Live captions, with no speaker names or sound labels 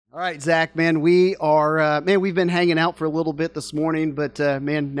All right, Zach, man, we are we've been hanging out for a little bit this morning, but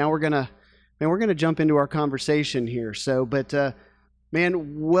man, now we're gonna jump into our conversation here.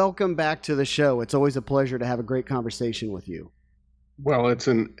 Man, welcome back to the show. It's always a pleasure to have a great conversation with you. Well, it's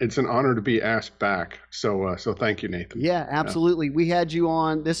an honor to be asked back. So thank you, Nathan. Yeah, Yeah. absolutely. We had you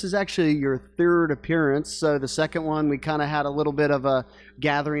on. This is actually your third appearance. So the second one, we kind of had a little bit of a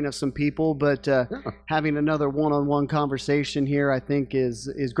gathering of some people, but Yeah. having another one-on-one conversation here, I think, is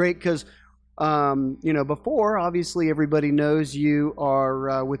great because, before obviously everybody knows you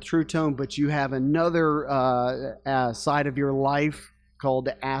are with True Tone, but you have another side of your life called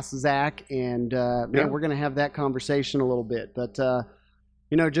Ask Zach, and man, Yeah. we're gonna have that conversation a little bit, but.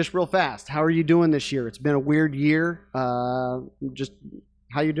 Just real fast, how are you doing this year? It's been a weird year. Just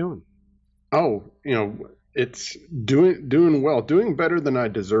how you doing? Oh, it's doing well, doing better than I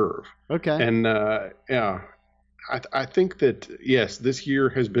deserve. Okay. And yeah, I think that yes, this year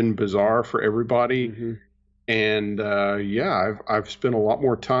has been bizarre for everybody. Hmm. And yeah, I've spent a lot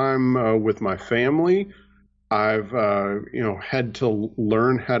more time with my family. I've had to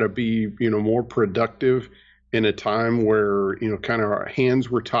learn how to be more productive in a time where kind of our hands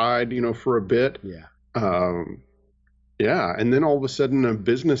were tied for a bit. Yeah. Um, yeah, and then all of a sudden,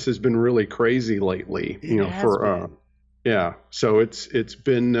 business has been really crazy lately. It has For been. yeah, so it's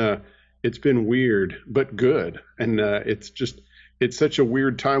been weird but good, and it's such a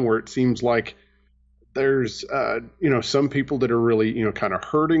weird time where it seems like there's some people that are really kind of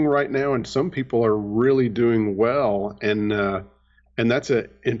hurting right now, and some people are really doing well, and that's an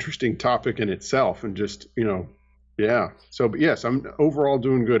interesting topic in itself, and just yeah. So, but yes, I'm overall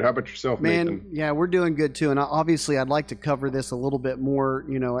doing good. How about yourself, Man, Nathan? yeah, we're doing good too. And obviously, I'd like to cover this a little bit more,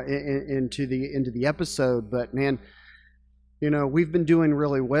 into the episode. But man, we've been doing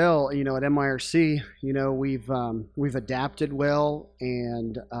really well. At MIRC, we've adapted well,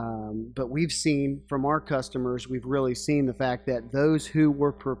 and but we've seen from our customers, we've really seen the fact that those who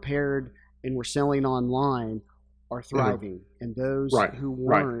were prepared and were selling online are Uh-huh. thriving, and those Right, who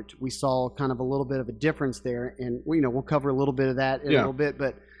right, weren't, we saw kind of a little bit of a difference there. And we'll cover a little bit of that in a yeah, little bit.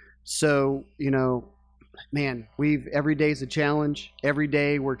 But so man, we've every day is a challenge. Every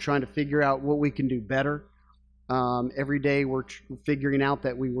day we're trying to figure out what we can do better. Every day we're figuring out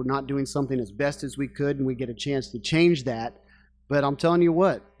that we were not doing something as best as we could, and we get a chance to change that. But I'm telling you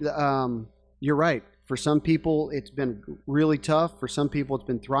what, you're right. For some people, it's been really tough. For some people, it's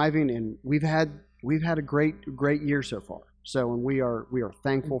been thriving, and we've had a great year so far. So, and we are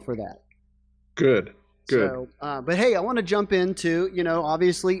thankful for that. good, good. So, but hey, I want to jump into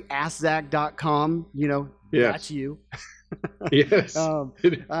obviously AskZach.com. That's Yes, you. yes. um,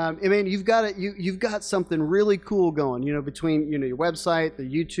 I mean, you've got something really cool going. Between your website, the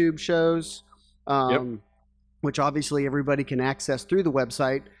YouTube shows, Yep. um, which obviously everybody can access through the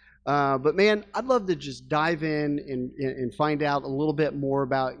website. But man, I'd love to just dive in and find out a little bit more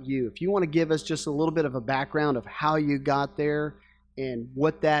about you. If you want to give us just a little bit of a background of how you got there and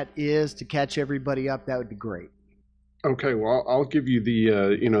what that is to catch everybody up, that would be great. Okay, well, I'll give you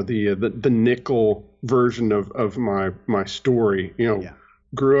the the nickel version of my story. Yeah.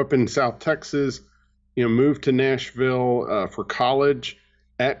 Grew up in South Texas. Moved to Nashville for college.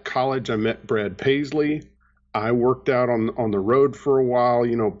 At college, I met Brad Paisley. I worked out on the road for a while.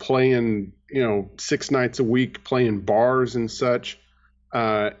 Playing 6 nights a week, playing bars and such.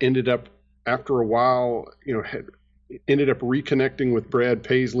 Ended up after a while, ended up reconnecting with Brad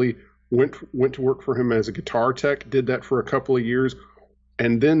Paisley. Went to work for him as a guitar tech. Did that for a couple of years,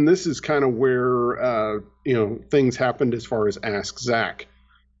 and then this is kind of where things happened as far as Ask Zach.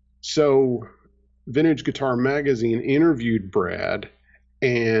 So, Vintage Guitar Magazine interviewed Brad,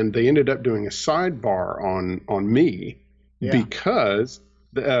 and they ended up doing a sidebar on me Yeah. because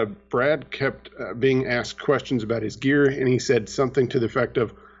Brad kept being asked questions about his gear, and he said something to the effect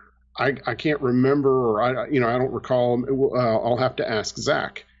of, I can't remember, or I don't recall. I'll have to ask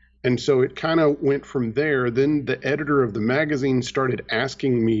Zach. And so it kind of went from there. Then the editor of the magazine started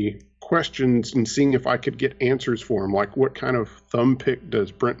asking me questions and seeing if I could get answers for him, like what kind of thumb pick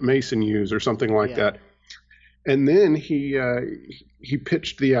does Brent Mason use, or something like Yeah. that. And then he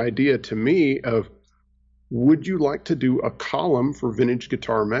pitched the idea to me of, would you like to do a column for Vintage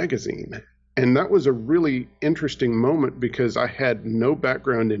Guitar Magazine? And that was a really interesting moment because I had no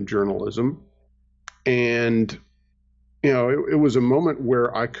background in journalism, and it was a moment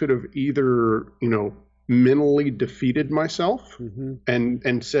where I could have either, mentally defeated myself Hmm.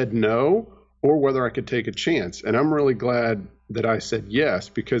 and said no, or whether I could take a chance. And I'm really glad that I said yes,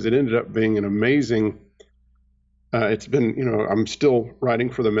 because it ended up being an amazing It's been, I'm still writing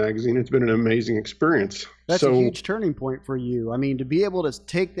for the magazine. It's been an amazing experience. That's a So, huge turning point for you. I mean, to be able to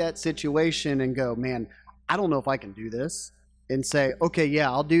take that situation and go, man, I don't know if I can do this, and say, okay, yeah,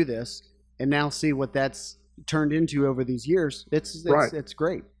 I'll do this, and now see what that's turned into over these years. right. It's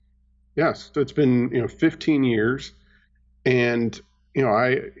great. Yes. So it's been, 15 years. And,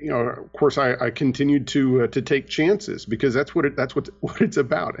 of course I continued to take chances because that's what it's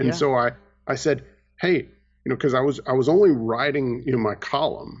about. And Yeah. so I said, hey, cause I was only writing, my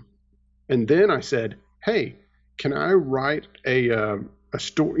column. And then I said, hey, can I write a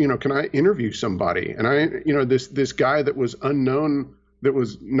story? Can I interview somebody? And this guy that was unknown, that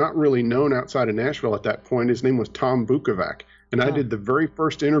was not really known outside of Nashville at that point. His name was Tom Bukovac, and I Huh. did the very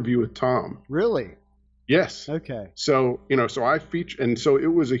first interview with Tom. Really? Yes. Okay. So so I featured, and so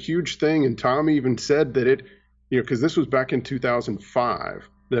it was a huge thing. And Tom even said that because this was back in 2005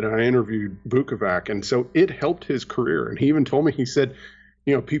 that I interviewed Bukovac, and so it helped his career. And he even told me, he said,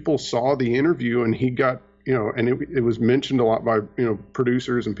 people saw the interview and he got, and it was mentioned a lot by,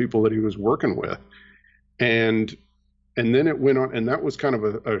 producers and people that he was working with. And then it went on, and that was kind of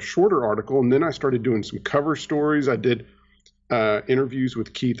a shorter article. And then I started doing some cover stories. I did interviews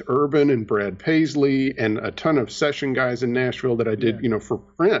with Keith Urban and Brad Paisley and a ton of session guys in Nashville that I did, Yeah. for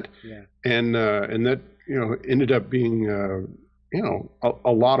print. Yeah. And that, ended up being,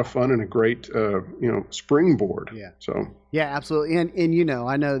 a lot of fun and a great, springboard. Yeah. So. Yeah, absolutely. And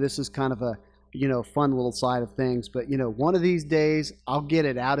I know this is kind of a fun little side of things, but one of these days I'll get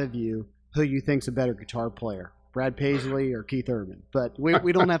it out of you who you think's a better guitar player, Brad Paisley or Keith Urban. But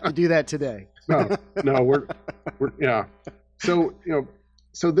we don't have to do that today. No, we're yeah. So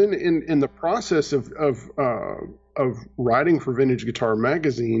so then in the process of writing for Vintage Guitar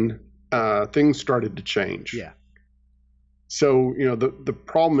Magazine, things started to change. Yeah. So the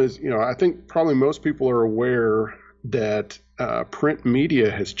problem is, I think probably most people are aware that print media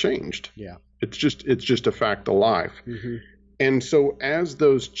has changed. Yeah. It's just a fact of life. Mm-hmm. And so as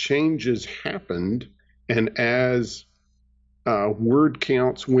those changes happened, and as word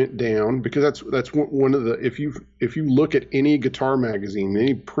counts went down, because that's one of the, if you look at any guitar magazine,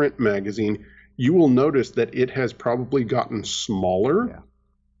 any print magazine, you will notice that it has probably gotten smaller. Yeah.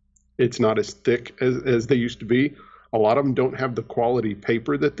 It's not as thick as they used to be. A lot of them don't have the quality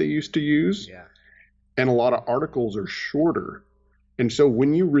paper that they used to use. Yeah. And a lot of articles are shorter. And so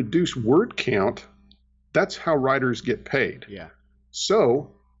when you reduce word count, that's how writers get paid. Yeah.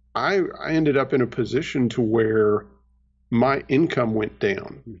 So I ended up in a position to where my income went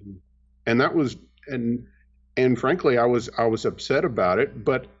down. Mm-hmm. And that was, and frankly, I was upset about it,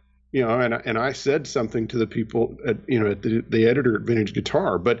 but and I said something to the people at, at the editor at Vintage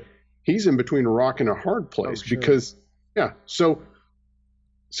Guitar, but he's in between a rock and a hard place. Oh, sure. Because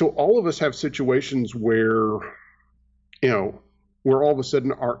so all of us have situations where, where all of a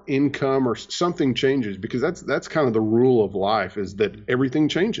sudden our income or something changes, because that's kind of the rule of life, is that everything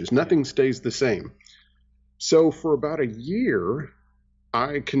changes. Nothing stays the same. So for about a year,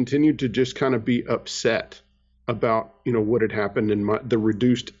 I continued to just kind of be upset about, what had happened and the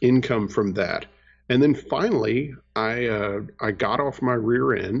reduced income from that. And then finally, I got off my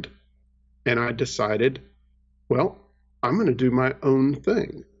rear end and I decided, well, I'm going to do my own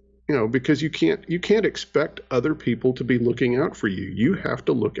thing, because you can't expect other people to be looking out for you. You have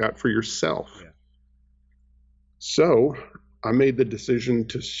to look out for yourself. Yeah. So I made the decision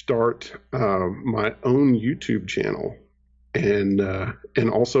to start my own YouTube channel and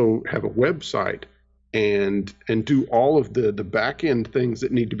also have a website and do all of the back end things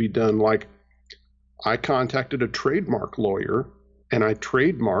that need to be done. Like, I contacted a trademark lawyer and I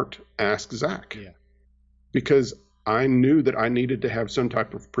trademarked Ask Zach. Yeah. Because I knew that I needed to have some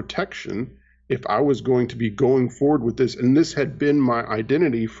type of protection if I was going to be going forward with this. And this had been my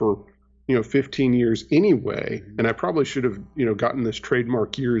identity for 15 years anyway, and I probably should have, gotten this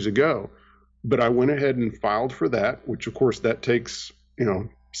trademark years ago, but I went ahead and filed for that, which of course that takes,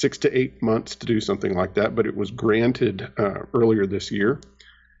 6 to 8 months to do something like that, but it was granted earlier this year.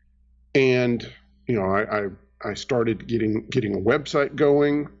 And, I started getting a website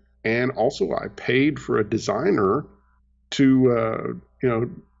going, and also I paid for a designer to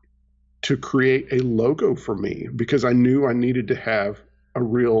create a logo for me, because I knew I needed to have a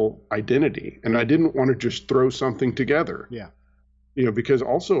real identity, and I didn't want to just throw something together. Yeah. Because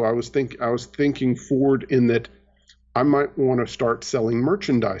also I was thinking forward in that I might want to start selling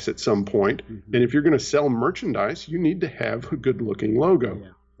merchandise at some point. Mm-hmm. And if you're going to sell merchandise, you need to have a good looking logo.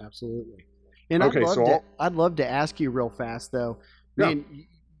 Yeah, absolutely. And okay, I'd love to ask you real fast though. Yeah. I mean,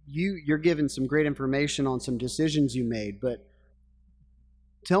 you're giving some great information on some decisions you made, but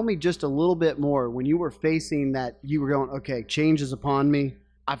tell me just a little bit more when you were facing that, you were going, okay, change is upon me.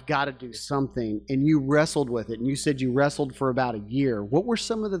 I've got to do something. And you wrestled with it. And you said you wrestled for about a year. What were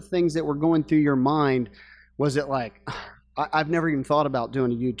some of the things that were going through your mind? Was it like, I've never even thought about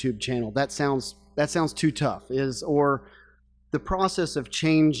doing a YouTube channel. That sounds too tough. Or the process of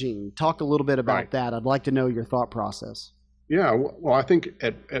changing. Talk a little bit about that. I'd like to know your thought process. Yeah. Well, I think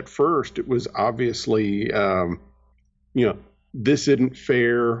at first it was obviously, this isn't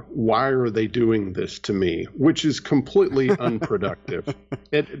fair. Why are they doing this to me? Which is completely unproductive.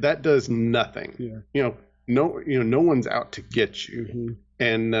 That does nothing. Yeah. No one's out to get you. Mm-hmm.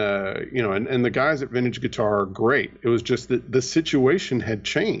 And and the guys at Vintage Guitar are great. It was just that the situation had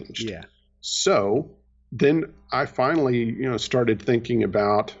changed. Yeah. So then I finally, started thinking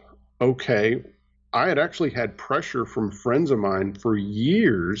about, okay, I had actually had pressure from friends of mine for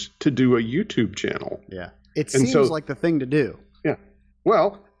years to do a YouTube channel. Yeah. It seems like the thing to do. Yeah.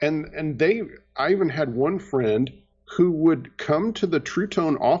 Well, I even had one friend who would come to the True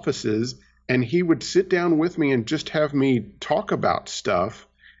Tone offices and he would sit down with me and just have me talk about stuff,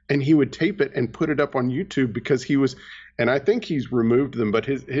 and he would tape it and put it up on YouTube because he was, and I think he's removed them, but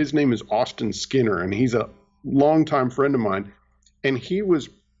his name is Austin Skinner, and he's a longtime friend of mine. And he was,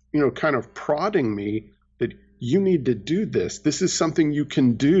 kind of prodding me that you need to do this. This is something you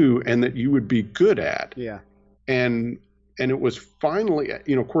can do and that you would be good at. Yeah. And it was finally,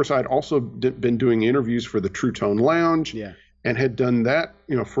 of course, I'd also been doing interviews for the True Tone Lounge. Yeah. And had done that,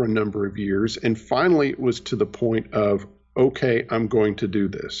 for a number of years. And finally it was to the point of, okay, I'm going to do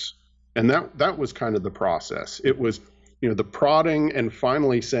this. And that was kind of the process. It was, the prodding and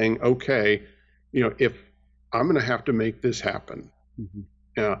finally saying, okay, if I'm going to have to make this happen.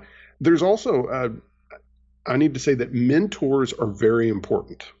 Mm-hmm. There's also, I need to say that mentors are very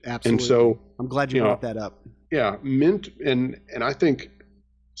important. Absolutely. And so I'm glad you brought that up. Yeah. And I think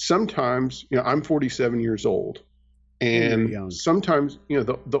sometimes, I'm 47 years old. And sometimes,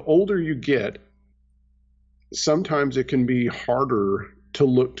 the older you get, sometimes it can be harder to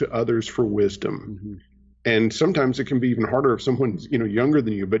look to others for wisdom. Mm-hmm. And sometimes it can be even harder if someone's, younger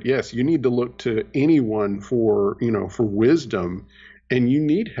than you. But yes, you need to look to anyone for wisdom, and you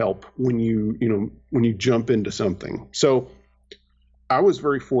need help when you jump into something. So I was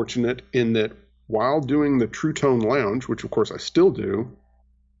very fortunate in that while doing the True Tone Lounge, which of course I still do,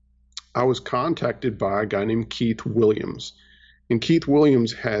 I was contacted by a guy named Keith Williams. And Keith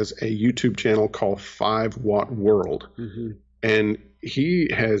Williams has a YouTube channel called 5 Watt World. Mm-hmm. And he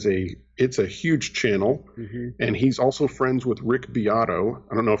has it's a huge channel. Mm-hmm. And he's also friends with Rick Beato.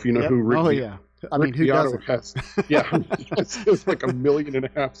 I don't know if you know who Rick Beato. Yeah. I mean, who Beato doesn't? It's like 1.5 million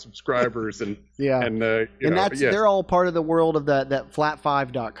subscribers. And they're all part of the world of that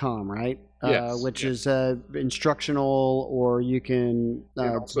flat5.com, right? Yes, which is instructional, or you can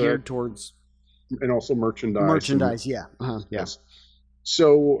it's geared towards, and also merchandise. Merchandise, yeah. Uh-huh, yeah. Yes.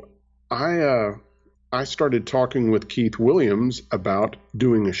 So I started talking with Keith Williams about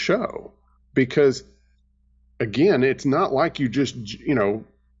doing a show, because again, it's not like you just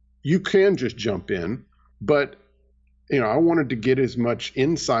you can just jump in, but I wanted to get as much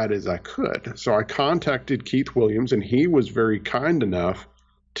insight as I could. So I contacted Keith Williams, and he was very kind enough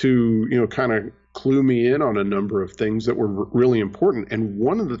to, kind of clue me in on a number of things that were really important. And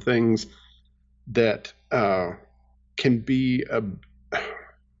one of the things that can be a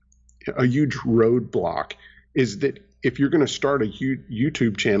huge roadblock is that if you're going to start a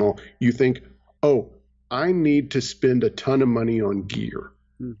YouTube channel, you think, oh, I need to spend a ton of money on gear.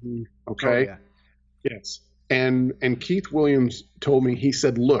 Mm-hmm. Okay. Oh, yeah. Yes. And Keith Williams told me, he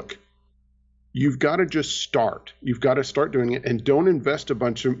said, look, you've got to just start. You've got to start doing it, and don't invest a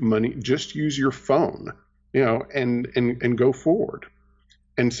bunch of money. Just use your phone, and go forward.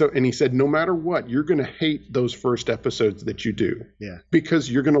 And he said, no matter what, you're going to hate those first episodes that you do. Yeah.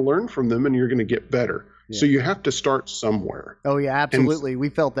 Because you're going to learn from them and you're going to get better. Yeah. So you have to start somewhere. Oh yeah, absolutely. We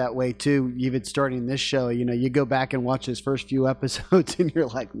felt that way too. Even starting this show, you go back and watch those first few episodes and you're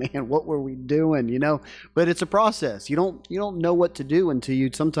like, man, what were we doing? But it's a process. You don't know what to do until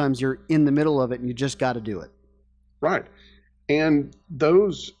sometimes you're in the middle of it and you just got to do it. Right. And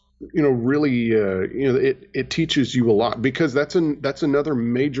those, really, it teaches you a lot, because that's another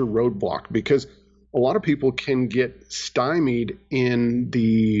major roadblock, because a lot of people can get stymied in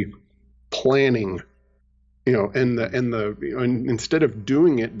the planning, and instead of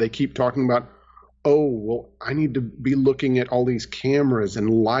doing it, they keep talking about, oh, well, I need to be looking at all these cameras and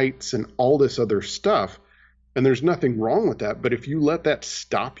lights and all this other stuff. And there's nothing wrong with that. But if you let that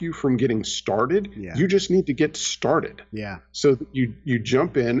stop you from getting started, you just need to get started. Yeah. So you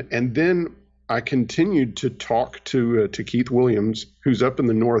jump in, and then I continued to talk to Keith Williams, who's up in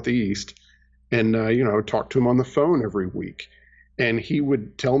the Northeast, and talk to him on the phone every week, and he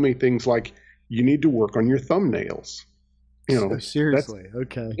would tell me things like, "You need to work on your thumbnails." Seriously,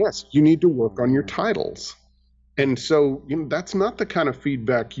 okay. Yes, you need to work on your titles. And so, that's not the kind of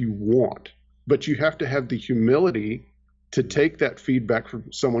feedback you want, but you have to have the humility to take that feedback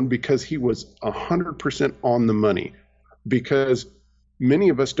from someone, because he was 100% on the money. Because many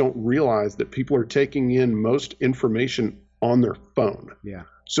of us don't realize that people are taking in most information on their phone. Yeah.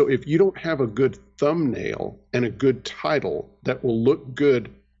 So if you don't have a good thumbnail and a good title that will look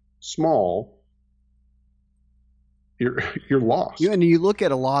good small, you're lost. And you look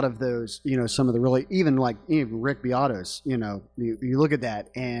at a lot of those, some of the really, even Rick Beato's, you look at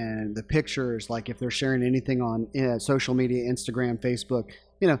that and the pictures, like if they're sharing anything on social media, Instagram, Facebook,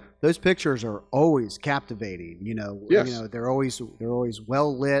 those pictures are always captivating. Yes. They're always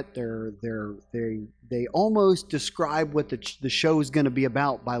well lit. They almost describe what the show is going to be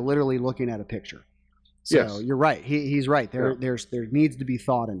about by literally looking at a picture. So yes. You're right. He's right. There needs to be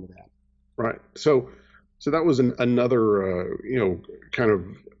thought into that. Right. So that was another, kind of,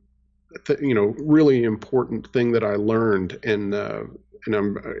 really important thing that I learned, and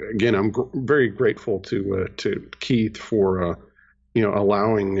I'm very grateful to Keith for,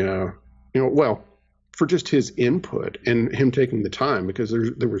 allowing, for just his input and him taking the time, because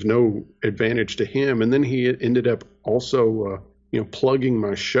there was no advantage to him, and then he ended up also, plugging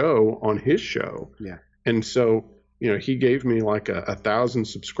my show on his show. Yeah. And so, he gave me like 1,000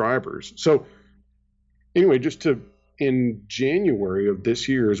 subscribers. So. Anyway, in January of this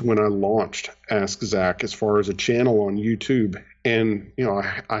year is when I launched Ask Zach as far as a channel on YouTube. And,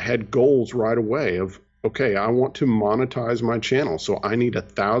 I had goals right away of, okay, I want to monetize my channel. So I need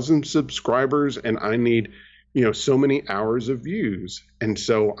 1,000 subscribers and I need, so many hours of views. And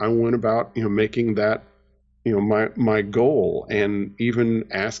so I went about, making that, my goal, and even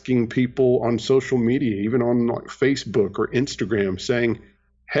asking people on social media, even on like Facebook or Instagram, saying,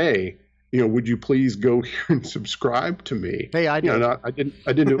 hey, would you please go here and subscribe to me? Hey, I did. I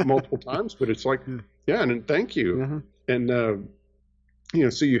didn't do it multiple times, but it's like, yeah, and thank you. Uh-huh.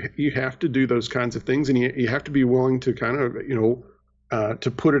 And so you have to do those kinds of things, and you have to be willing to kind of,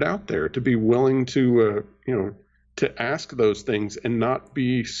 to put it out there, to be willing to, to ask those things, and not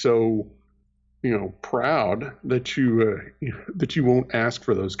be so, proud that you won't ask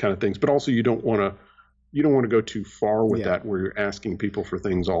for those kind of things. But also, you don't want to go too far with that, where you're asking people for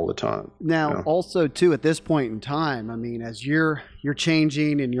things all the time. Now, also too, at this point in time, I mean, as you're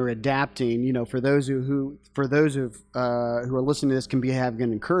changing and you're adapting, for those who are listening to this can have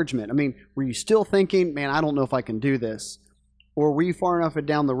an encouragement. I mean, were you still thinking, man, I don't know if I can do this? Or were you far enough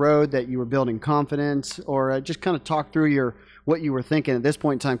down the road that you were building confidence? Or just kind of talk through what you were thinking at this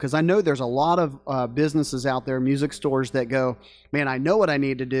point in time? Because I know there's a lot of businesses out there, music stores, that go, man, I know what I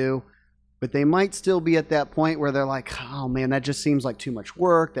need to do, but they might still be at that point where they're like, oh man, that just seems like too much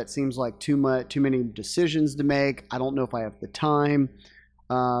work. That seems like too many decisions to make. I don't know if I have the time.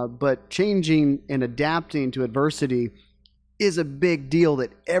 But changing and adapting to adversity is a big deal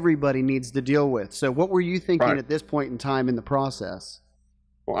that everybody needs to deal with. So what were you thinking at this point in time in the process?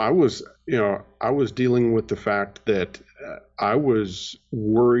 Well, I was dealing with the fact that I was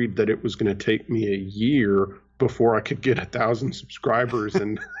worried that it was going to take me a year before I could get 1,000 subscribers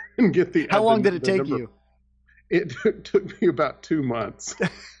and get the. How long did it take you? It took me about 2 months.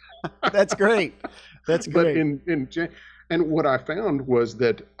 That's great. That's great. But and what I found was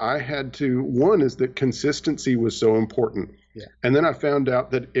that I had to, one is that consistency was so important. Yeah. And then I found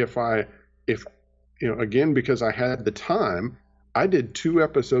out that if again, because I had the time, I did 2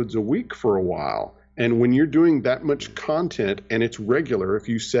 episodes a week for a while. And when you're doing that much content and it's regular, if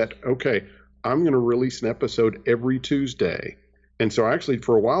you set, okay, I'm going to release an episode every Tuesday. And so actually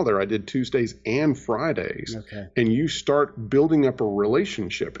for a while there, I did Tuesdays and Fridays. Okay. And you start building up a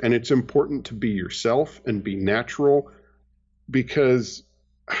relationship. And it's important to be yourself and be natural, because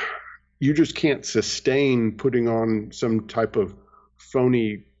you just can't sustain putting on some type of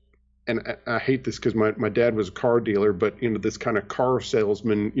phony, and I hate this because my dad was a car dealer, but this kind of car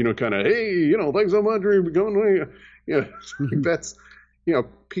salesman, kind of, hey, thanks so much for going away. That's,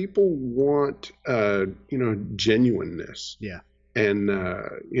 people want, genuineness. Yeah. And,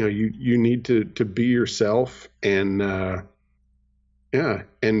 you need to be yourself, and,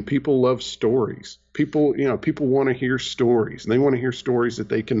 and people love stories. People want to hear stories, and they want to hear stories that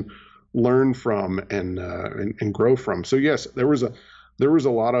they can learn from and grow from. So yes, there was a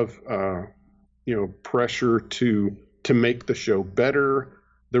lot of pressure to make the show better.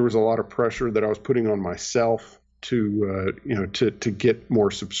 There was a lot of pressure that I was putting on myself, to to get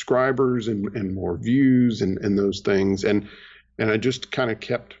more subscribers and more views and those things. And I just kind of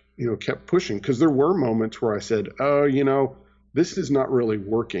kept pushing, because there were moments where I said, oh, this is not really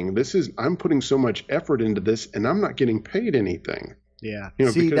working. I'm putting so much effort into this and I'm not getting paid anything. Yeah.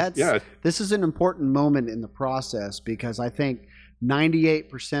 See, this is an important moment in the process, because I think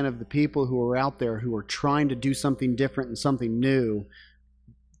 98% of the people who are out there who are trying to do something different and something new,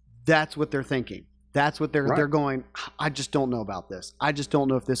 that's what they're thinking. That's what they're going, I just don't know about this. I just don't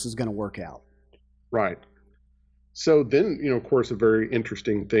know if this is going to work out. Right. So then, of course, a very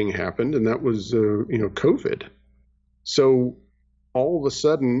interesting thing happened, and that was, COVID. So all of a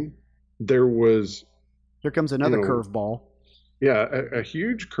sudden there comes another curveball. Yeah, a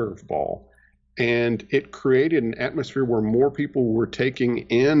huge curveball. And it created an atmosphere where more people were taking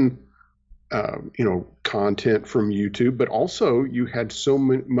in, content from YouTube, but also you had so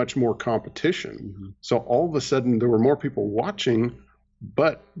much more competition. Mm-hmm. So all of a sudden there were more people watching,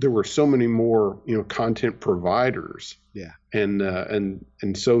 but there were so many more, content providers. Yeah. And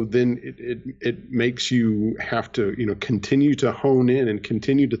so then it makes you have to, continue to hone in and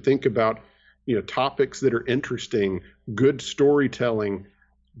continue to think about, topics that are interesting, good storytelling,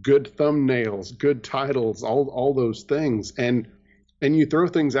 good thumbnails, good titles, all those things. And you throw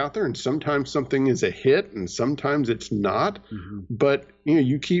things out there, and sometimes something is a hit and sometimes it's not. Mm-hmm. But,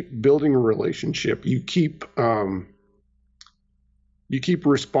 you keep building a relationship. You keep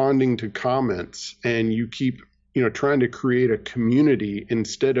responding to comments, and you keep, trying to create a community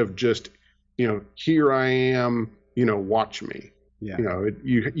instead of just, here I am, watch me. Yeah.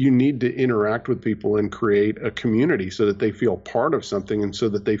 You need to interact with people and create a community so that they feel part of something, and so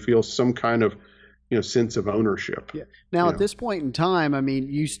that they feel some kind of, sense of ownership. Yeah. Now, at this point in time, I mean,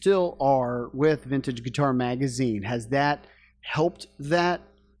 you still are with Vintage Guitar Magazine. Has that helped that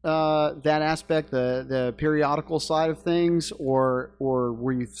aspect, the periodical side of things, or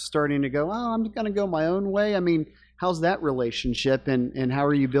were you starting to go, oh, I'm going to go my own way? I mean, how's that relationship, and how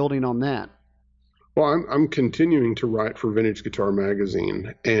are you building on that? Well, I'm continuing to write for Vintage Guitar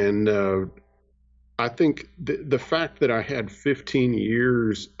Magazine, and I think the fact that I had 15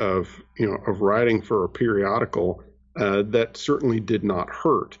 years of writing for a periodical, that certainly did not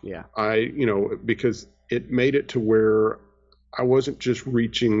hurt. Yeah. Because it made it to where I wasn't just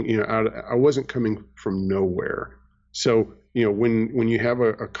reaching, I wasn't coming from nowhere. So, when you have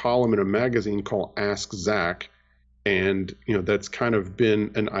a column in a magazine called Ask Zach, and, that's kind of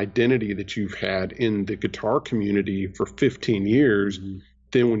been an identity that you've had in the guitar community for 15 years. Mm-hmm.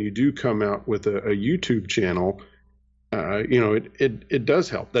 Then when you do come out with a YouTube channel, it does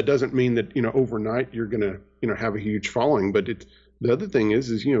help. That doesn't mean that, overnight you're going to, have a huge following, but the other thing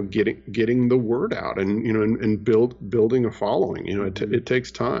is getting the word out and, and building a following. It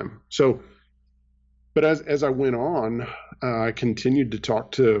takes time. So, but as I went on, I continued to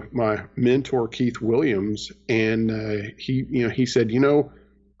talk to my mentor, Keith Williams, and he said,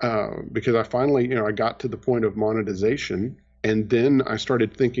 because I finally, I got to the point of monetization, and then I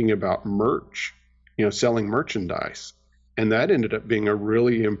started thinking about merch, selling merchandise. And that ended up being a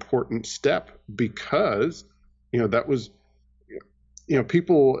really important step, because, that was,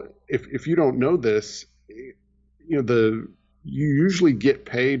 people, if you don't know this, you usually get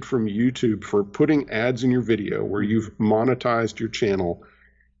paid from YouTube for putting ads in your video where you've monetized your channel.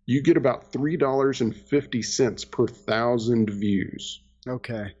 You get about $3.50 per 1,000 views.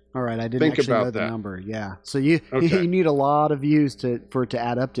 Okay. All right. I didn't actually know the number. Yeah. So you need a lot of views for it to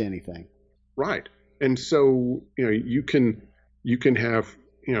add up to anything. Right. And so, you can have,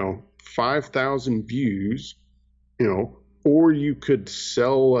 5,000 views, or you could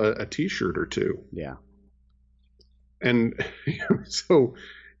sell a t-shirt or two. Yeah. And so,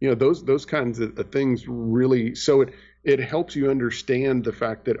 those kinds of things really, so it helps you understand the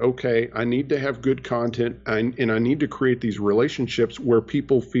fact that, okay, I need to have good content, and I need to create these relationships where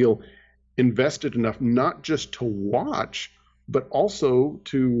people feel invested enough, not just to watch, but also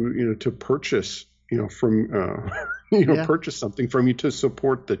to, to purchase, from, purchase something from you to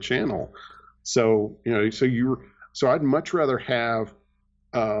support the channel. So, so I'd much rather have,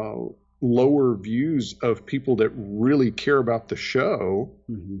 lower views of people that really care about the show,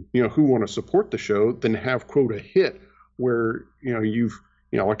 mm-hmm. Who want to support the show, than have, quote, a hit where,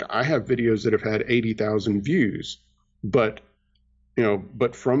 like I have videos that have had 80,000 views, but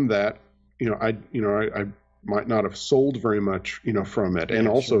from that, I might not have sold very much, from it. And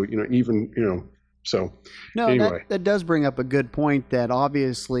also, even, so no, anyway. That does bring up a good point, that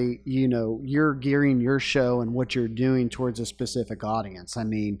obviously, you're gearing your show and what you're doing towards a specific audience. I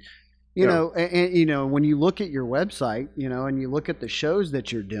mean, you know, when you look at your website, and you look at the shows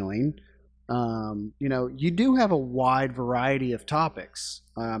that you're doing, You do have a wide variety of topics.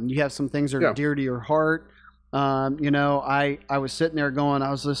 You have some things that are Yeah. dear to your heart. I was sitting there going,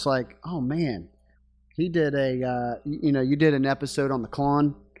 I was just like, oh man, he did you did an episode on the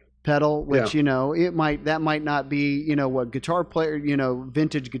Klon pedal, which, Yeah. that might not be, what guitar player,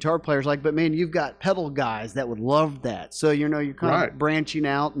 vintage guitar players like, but man, you've got pedal guys that would love that. So, you're kind Right. of branching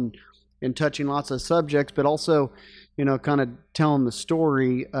out and touching lots of subjects, but also, kind of telling the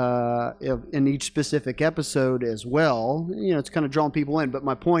story in each specific episode as well. It's kind of drawing people in. But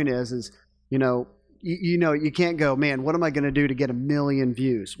my point is, you can't go, man, what am I going to do to get 1 million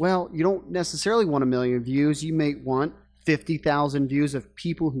views? Well, you don't necessarily want 1 million views. You may want 50,000 views of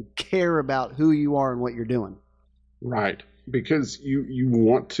people who care about who you are and what you're doing. Right. Because you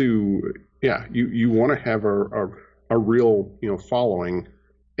want to, yeah, you want to have a real, following.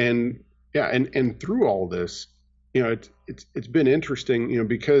 And yeah, and through all this, it's been interesting,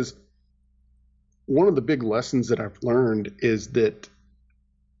 because one of the big lessons that I've learned is that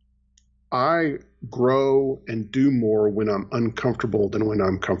I grow and do more when I'm uncomfortable than when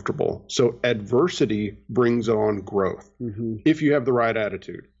I'm comfortable. So adversity brings on growth if you have the right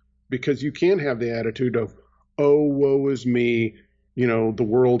attitude, because you can have the attitude of, oh, woe is me, the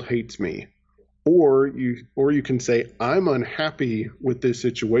world hates me. Or you can say, I'm unhappy with this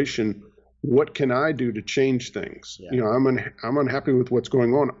situation. What can I do to change things? Yeah. I'm unhappy with what's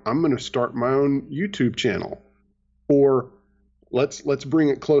going on. I'm going to start my own YouTube channel. Or let's bring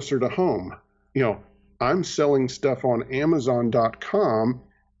it closer to home. I'm selling stuff on Amazon.com,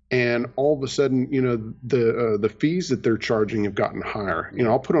 and all of a sudden, the fees that they're charging have gotten higher.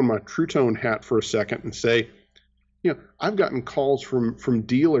 I'll put on my True Tone hat for a second and say, I've gotten calls from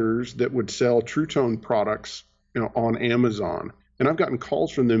dealers that would sell True Tone products, on Amazon, and I've gotten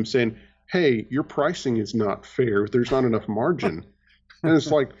calls from them saying, hey, your pricing is not fair. There's not enough margin. And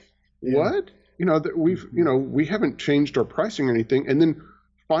it's like, what? That we haven't changed our pricing or anything. And then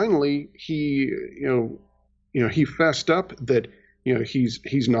finally he fessed up that,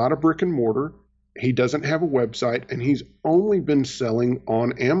 he's not a brick and mortar. He doesn't have a website, and he's only been selling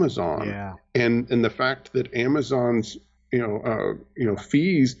on Amazon. Yeah. And the fact that Amazon's,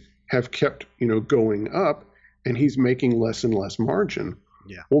 fees have kept, going up, and he's making less and less margin.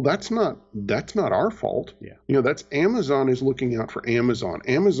 Yeah. Well, that's not our fault. Yeah. That's Amazon is looking out for Amazon.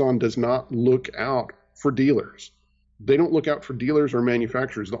 Amazon does not look out for dealers. They don't look out for dealers or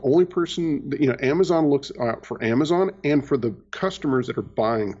manufacturers. The only person, Amazon looks out for Amazon and for the customers that are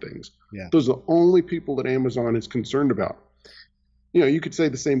buying things. Yeah. Those are the only people that Amazon is concerned about. You could say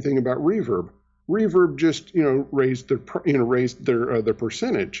the same thing about Reverb. Reverb just, raised their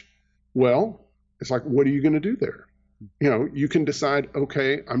percentage. Well, it's like, what are you going to do there? You can decide,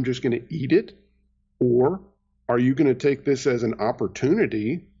 okay, I'm just going to eat it, or are you going to take this as an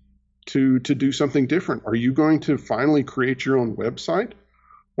opportunity to do something different? Are you going to finally create your own website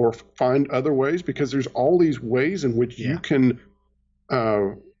or find other ways? Because there's all these ways in which you can,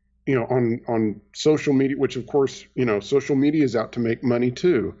 on social media, which of course, social media is out to make money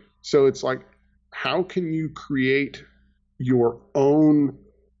too. So it's like, how can you create your own,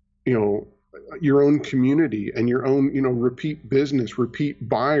 your own community and your own, repeat business, repeat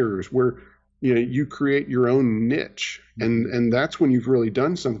buyers, where, you create your own niche, and that's when you've really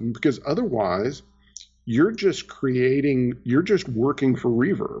done something. Because otherwise, you're just working for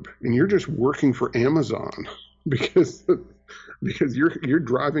Reverb, and you're just working for Amazon because you're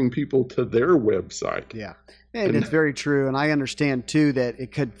driving people to their website. Yeah. And it's very true. And I understand too that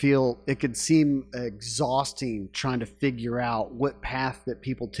it could seem exhausting trying to figure out what path that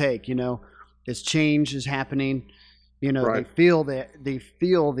people take, as change is happening. Right. They feel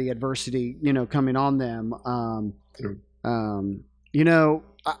the adversity, coming on them. And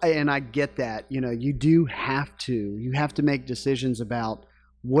I get that. You have to make decisions about,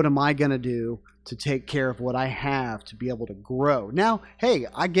 what am I going to do to take care of what I have to be able to grow. Now, hey,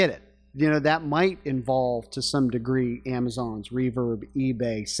 I get it. That might involve to some degree Amazon's, Reverb,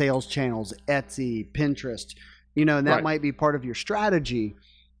 eBay, sales channels, Etsy, Pinterest, and that might be part of your strategy,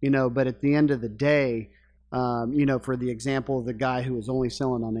 but at the end of the day, for the example of the guy who was only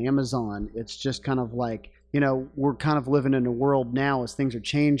selling on Amazon, it's just kind of like, we're kind of living in a world now as things are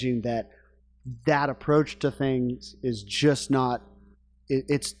changing that approach to things is just not,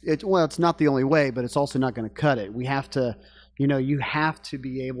 it's not the only way, but it's also not going to cut it. We have to, you have to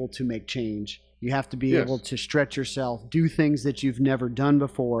be able to make change. You have to be able to stretch yourself, do things that you've never done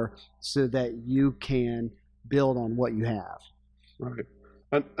before so that you can build on what you have. Right.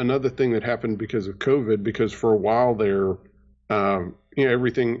 Another thing that happened because of COVID, because for a while there,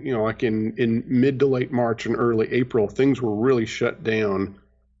 everything, like in mid to late March and early April, things were really shut down.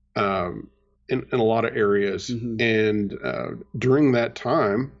 in a lot of areas. And during that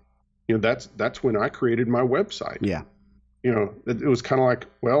time, that's when I created my website. Yeah. It was kind of like,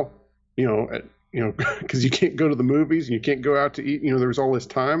 well, because you can't go to the movies and you can't go out to eat. There's all this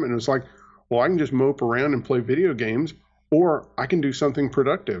time, and it was like, well, I can just mope around and play video games, or I can do something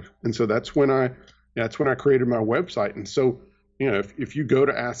productive. And so that's when I created my website. And so, if you go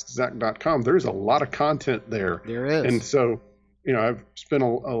to AskZach.com, there's a lot of content there. There is. And so, I've spent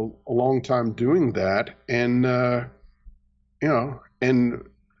a long time doing that, and and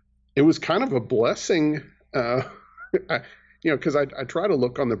it was kind of a blessing, because I try to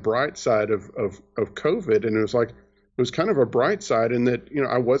look on the bright side of COVID, and it was kind of a bright side in that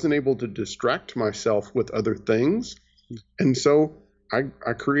I wasn't able to distract myself with other things, and so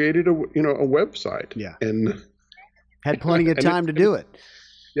I created a website. Yeah. And had plenty of time to do it.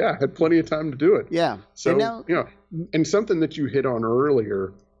 Yeah, had plenty of time to do it. Yeah. So and something that you hit on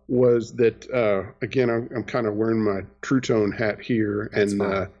earlier was that again, I'm kind of wearing my True Tone hat here,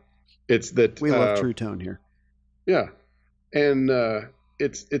 and it's that we love True Tone here. Yeah, and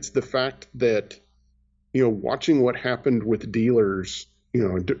it's the fact that watching what happened with dealers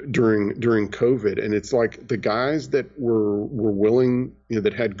during COVID, and it's like the guys that were willing,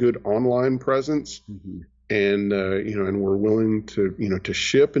 that had good online presence, and and were willing to to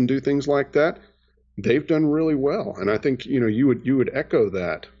ship and do things like that, they've done really well. And I think you would echo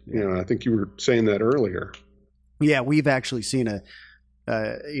that. I think you were saying that earlier. Yeah, we've actually seen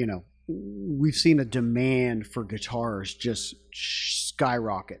we've seen a demand for guitars just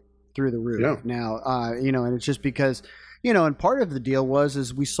skyrocket through the roof. Yeah. Now, and it's just because, and part of the deal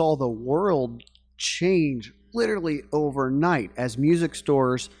is we saw the world change literally overnight as music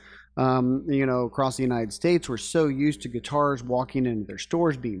stores, across the United States were so used to guitars walking into their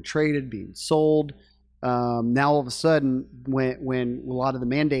stores, being traded, being sold. Now all of a sudden, when a lot of the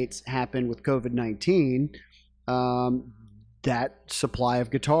mandates happened with COVID-19, that supply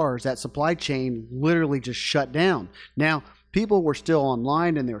of guitars, that supply chain literally just shut down. Now, people were still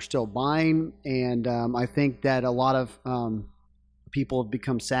online and they were still buying, and I think that a lot of people have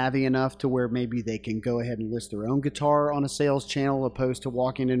become savvy enough to where maybe they can go ahead and list their own guitar on a sales channel opposed to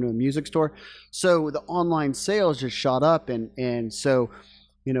walking into a music store. So the online sales just shot up, and so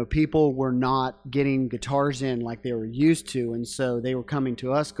people were not getting guitars in like they were used to, and so they were coming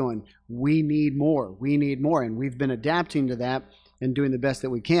to us going, we need more, and we've been adapting to that and doing the best that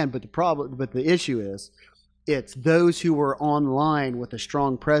we can. But the issue is, it's those who were online with a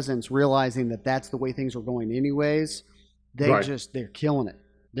strong presence realizing that that's the way things were going anyways. They're killing it.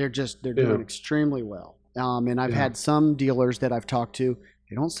 They're doing extremely well. And I've had some dealers that I've talked to,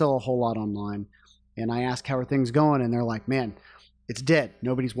 they don't sell a whole lot online, and I ask, how are things going? And they're like, man, it's dead.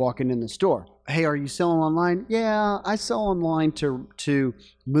 Nobody's walking in the store. Hey, are you selling online? Yeah, I sell online to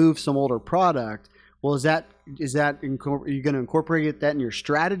move some older product. Well, are you going to incorporate that in your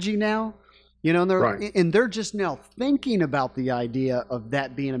strategy now? And they're just now thinking about the idea of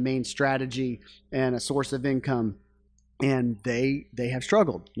that being a main strategy and a source of income, and they have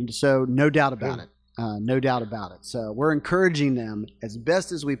struggled. And so no doubt about it. No doubt about it. So we're encouraging them as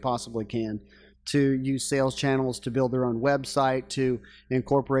best as we possibly can to use sales channels to build their own website, to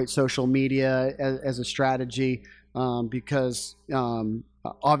incorporate social media as a strategy, because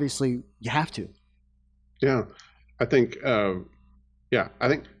obviously you have to. Yeah, I think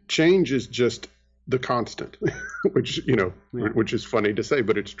change is just the constant, which which is funny to say,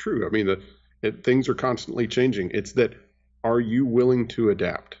 but it's true. I mean, things are constantly changing. It's that, are you willing to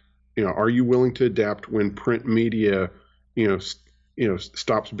adapt? Are you willing to adapt when print media,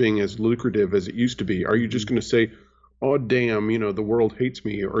 stops being as lucrative as it used to be? Are you just going to say, oh, damn, the world hates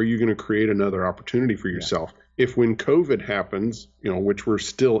me? Or are you going to create another opportunity for yourself? Yeah. If when COVID happens, which we're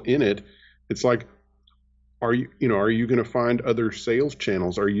still in it, it's like, are you going to find other sales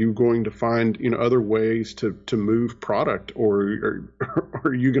channels? Are you going to find, other ways to move product, or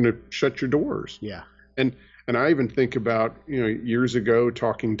are you going to shut your doors? Yeah. And I even think about, years ago,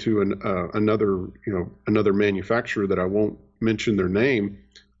 talking to another manufacturer that I won't mention their name,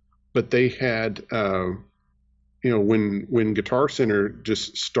 but they had, when Guitar Center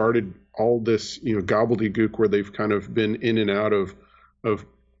just started all this, gobbledygook, where they've kind of been in and out of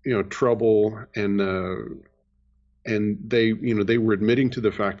trouble, and they were admitting to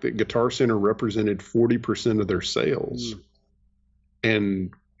the fact that Guitar Center represented 40% of their sales.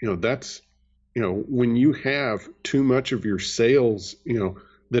 And, that's, when you have too much of your sales,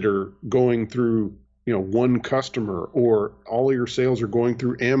 that are going through, one customer, or all of your sales are going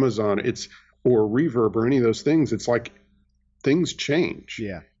through Amazon, or Reverb, or any of those things, it's like things change.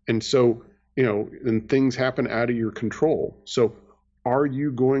 Yeah. And so, and things happen out of your control. So are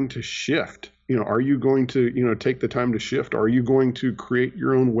you going to shift, are you going to, take the time to shift? Are you going to create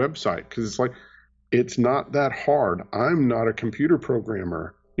your own website? Because it's like, it's not that hard. I'm not a computer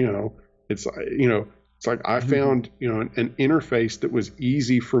programmer. It's, it's like I found, an interface that was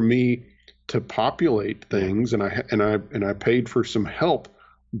easy for me to populate things, and I paid for some help,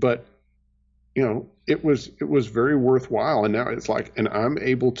 but it was very worthwhile. And now it's like, and I'm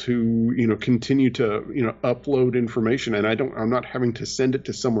able to, continue to, upload information, and I'm not having to send it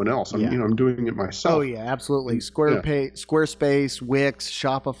to someone else. I'm doing it myself. Oh yeah, absolutely. Squarespace, Wix,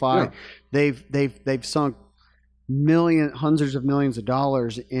 Shopify, they've sunk hundreds of millions of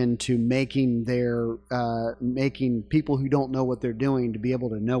dollars into making making people who don't know what they're doing to be able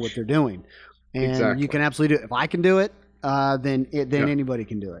to know what they're doing. And exactly. You can absolutely do it. If I can do it, then anybody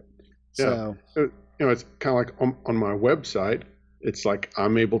can do it. So, it's kind of like on my website, it's like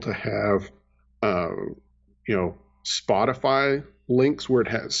I'm able to have, Spotify links where it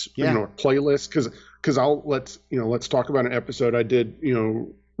has, playlists. Cause let's talk about an episode I did,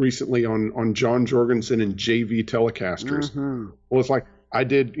 recently on John Jorgensen and JV Telecasters. Mm-hmm. Well, it's like I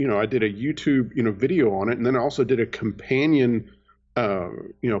did a YouTube, video on it. And then I also did a companion,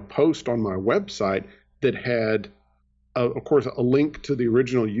 post on my website that had, of course, a link to the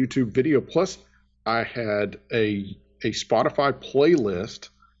original YouTube video. Plus, I had a Spotify playlist,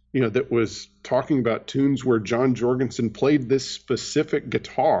 that was talking about tunes where John Jorgensen played this specific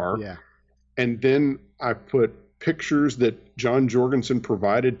guitar. Yeah. And then I put pictures that John Jorgensen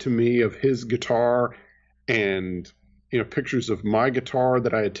provided to me of his guitar, and pictures of my guitar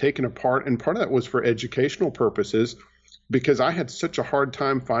that I had taken apart. And part of that was for educational purposes, because I had such a hard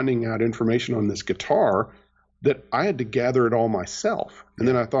time finding out information on this guitar that I had to gather it all myself. And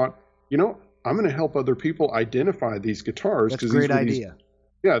then I thought, I'm going to help other people identify these guitars. That's a great idea.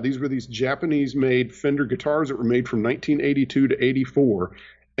 These were these Japanese-made Fender guitars that were made from 1982 to 84,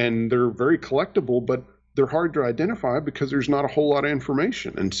 and they're very collectible, but they're hard to identify because there's not a whole lot of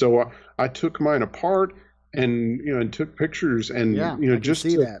information. And so I took mine apart and took pictures, and just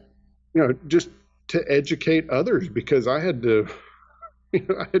to educate others, because I had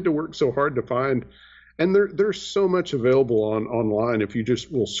to work so hard to find. And there's so much available online if you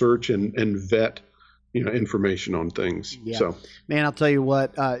just will search and vet, information on things. Yeah. So, man, I'll tell you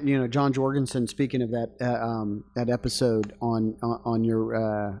what, John Jorgensen, speaking of that episode on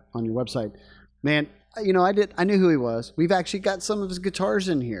your website, man, I knew who he was. We've actually got some of his guitars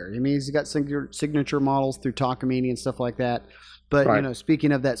in here. I mean, he's got signature models through Takamine and stuff like that. But, right.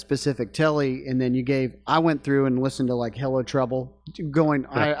 Speaking of that specific Telly, and then I went through and listened to like Hello Trouble right.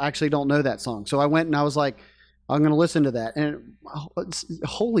 I actually don't know that song. So I went and I was like, I'm going to listen to that. And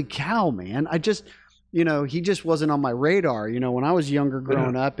holy cow, man. I just, he just wasn't on my radar. When I was younger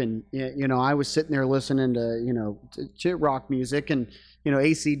growing up, and, I was sitting there listening to rock music and,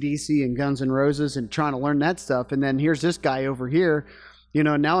 AC/DC and Guns N' Roses and trying to learn that stuff. And then here's this guy over here.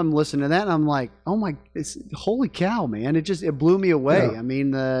 Now I'm listening to that and I'm like, oh my, holy cow, man. It blew me away. Yeah. I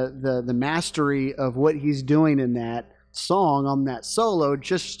mean, the mastery of what he's doing in that song on that solo,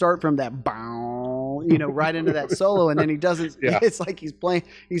 just start from that bow, right into that solo. And then he doesn't, it's like he's playing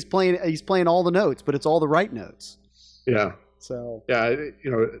all the notes, but it's all the right notes. Yeah. So,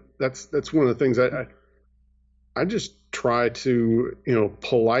 that's one of the things I just try to,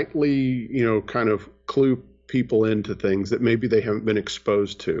 politely, kind of clue people into things that maybe they haven't been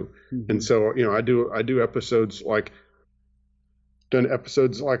exposed to. Mm-hmm. And so, I do episodes like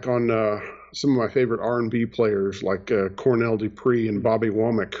on some of my favorite R&B players like Cornell Dupree and Bobby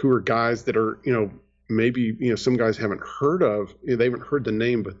Womack, who are guys that are, maybe, some guys haven't heard of, they haven't heard the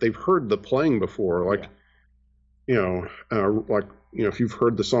name, but they've heard the playing before. Like, if you've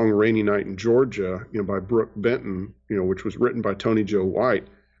heard the song Rainy Night in Georgia, by Brooke Benton, which was written by Tony Joe White,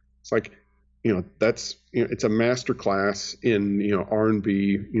 it's like, that's, it's a master class in,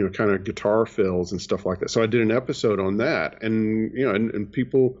 R&B, kind of guitar fills and stuff like that. So I did an episode on that, and, and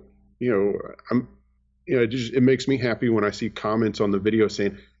people, it makes me happy when I see comments on the video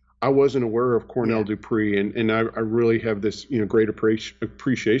saying, I wasn't aware of Cornell Dupree, and I really have this, great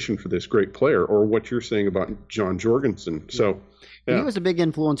appreciation for this great player, or what you're saying about John Jorgensen. So he was a big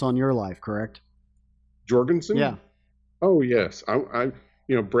influence on your life, correct? Jorgensen? Yeah. Oh yes. I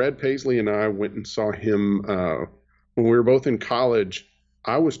Brad Paisley and I went and saw him when we were both in college.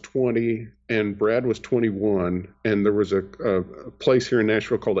 I was 20 and Brad was 21, and there was a place here in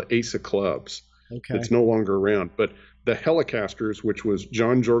Nashville called the Ace of Clubs. Okay. It's no longer around, but the Helicasters, which was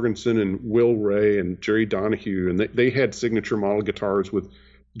John Jorgensen and Will Ray and Jerry Donahue, and they had signature model guitars with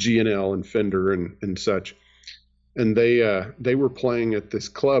G&L and Fender and such. And they were playing at this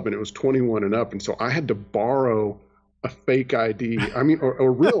club, and it was 21 and up, and so I had to borrow a fake ID. I mean, or a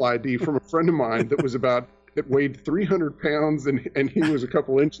real ID from a friend of mine that weighed 300 pounds and he was a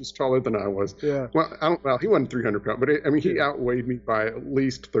couple inches taller than I was. Yeah. Well, he wasn't 300 pounds, but he outweighed me by at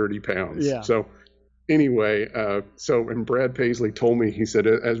least 30 pounds. Yeah. So anyway, and Brad Paisley told me, he said,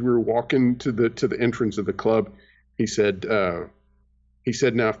 as we were walking to the entrance of the club, he said, now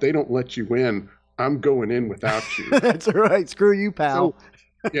if they don't let you in, I'm going in without you. That's right. Screw you, pal.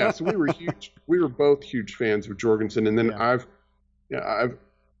 So we were both huge fans of Jorgensen. And then I've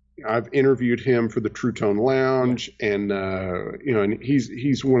interviewed him for the True Tone Lounge, and and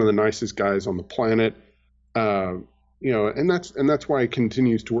he's one of the nicest guys on the planet. And that's why he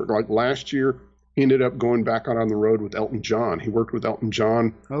continues to work. Like last year, he ended up going back out on the road with Elton John. He worked with Elton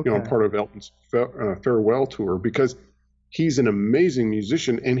John, part of Elton's farewell tour, because he's an amazing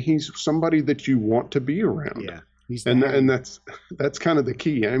musician and he's somebody that you want to be around. Yeah. And that's kind of the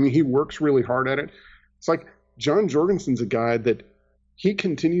key. I mean, he works really hard at it. It's like John Jorgensen's a guy that he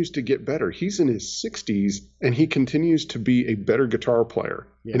continues to get better. He's in his 60s and he continues to be a better guitar player.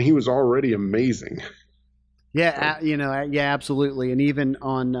 Yeah. And he was already amazing. Yeah, absolutely. And even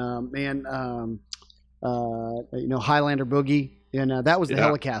on Highlander Boogie, that was the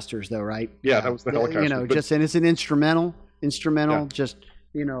Helicasters, though, right? Yeah, that was the Helicasters. And it's an instrumental, just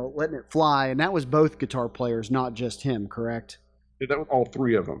letting it fly. And that was both guitar players, not just him, correct? Yeah, that was all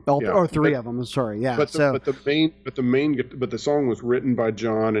three of them. Three of them. I'm sorry. Yeah. But the song was written by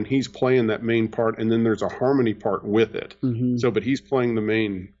John, and he's playing that main part, and then there's a harmony part with it. Mm-hmm. So, but he's playing the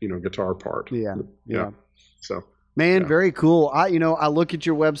main, guitar part. Yeah. So. Man, very cool. I look at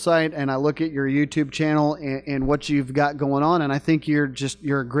your website and I look at your YouTube channel and what you've got going on, and I think you're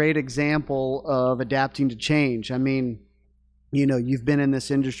a great example of adapting to change. I mean, you've been in this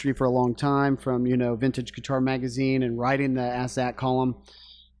industry for a long time, from Vintage Guitar Magazine and writing the Ask Zach column,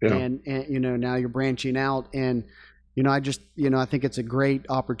 and now you're branching out, and I think it's a great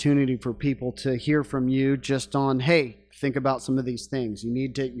opportunity for people to hear from you just on, hey, think about some of these things.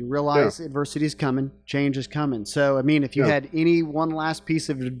 You realize adversity is coming, change is coming. So, I mean, if you had any one last piece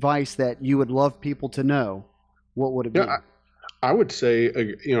of advice that you would love people to know, what would it be? I would say,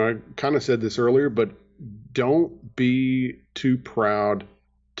 I kind of said this earlier, but don't be too proud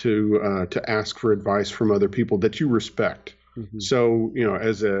to ask for advice from other people that you respect. Mm-hmm. So,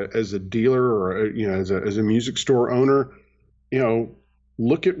 as a dealer or as a music store owner,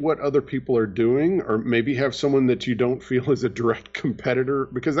 look at what other people are doing, or maybe have someone that you don't feel is a direct competitor,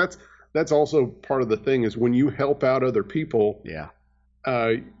 because that's also part of the thing, is when you help out other people,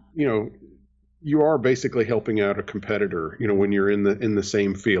 you are basically helping out a competitor, when you're in the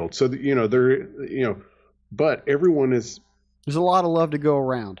same field. So but there's a lot of love to go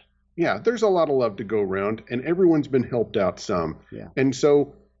around. Yeah, there's a lot of love to go around, and everyone's been helped out some. Yeah. And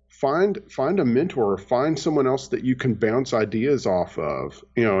so find a mentor, or find someone else that you can bounce ideas off of,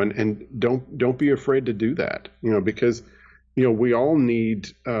 and don't be afraid to do that, because, we all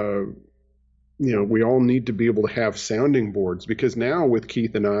need to be able to have sounding boards, because now with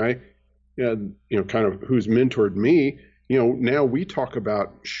Keith and I, kind of who's mentored me, now we talk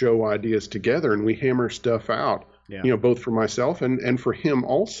about show ideas together and we hammer stuff out, both for myself and for him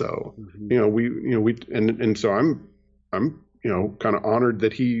also. Mm-hmm. So I'm kind of honored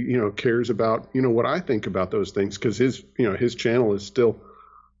that he, cares about, what I think about those things, because his channel is still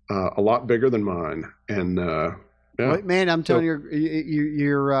a lot bigger than mine. And well, man, I'm telling you,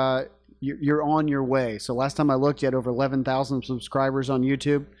 you're on your way. So last time I looked, you had over 11,000 subscribers on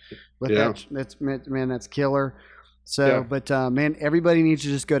YouTube. That's killer. So, but man, everybody needs to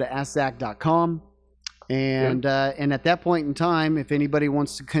just go to AskZach.com. And at that point in time, if anybody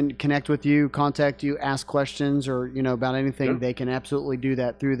wants to connect with you, contact you, ask questions, or about anything, they can absolutely do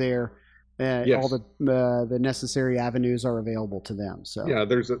that through there. All the necessary avenues are available to them. So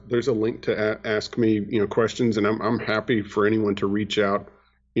there's a link to ask me questions, and I'm happy for anyone to reach out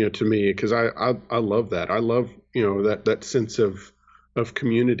to me, because I love that. I love that sense of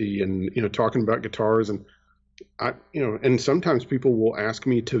community, and talking about guitars, and and sometimes people will ask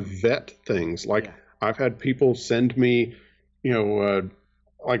me to vet things like. Yeah. I've had people send me,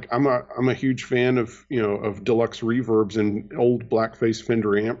 like I'm a huge fan of deluxe reverbs and old blackface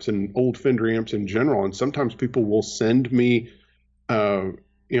Fender amps and old Fender amps in general. And sometimes people will send me, a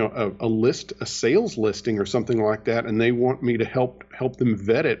sales listing or something like that, and they want me to help them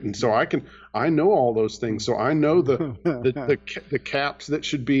vet it. And so I know all those things. So I know the caps that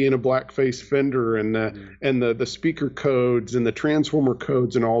should be in a blackface Fender, and the speaker codes and the transformer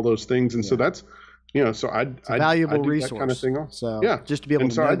codes and all those things. And so that's. So it's a valuable resource. That kind of thing. So just to be able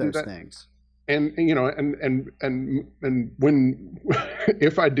to know those things. And and when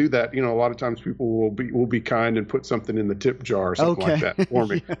if I do that, a lot of times people will be kind and put something in the tip jar or something like Okay. that for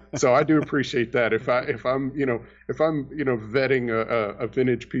me. Yeah. So I do appreciate that. If I'm vetting a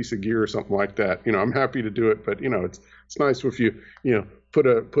vintage piece of gear or something like that, I'm happy to do it. But it's nice if you put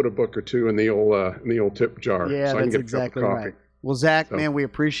a book or two in the old tip jar Yeah, so I can that's get a cup of exactly coffee. right. Well, Zach, So man, we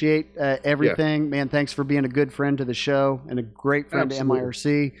appreciate yeah, everything. Man, thanks for being a good friend to the show and a great friend to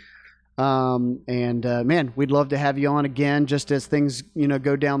absolutely. MIRC. Man, we'd love to have you on again, just as things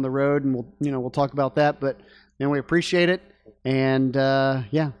go down the road, and we'll talk about that. But man, we appreciate it, and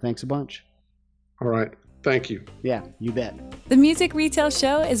yeah, thanks a bunch. All right. Thank you. Yeah, you bet. The Music Retail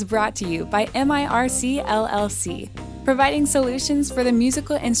Show is brought to you by MIRC LLC, providing solutions for the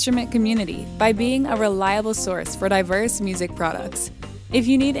musical instrument community by being a reliable source for diverse music products. If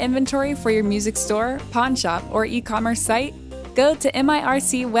you need inventory for your music store, pawn shop, or e-commerce site, go to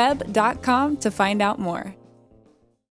mircweb.com to find out more.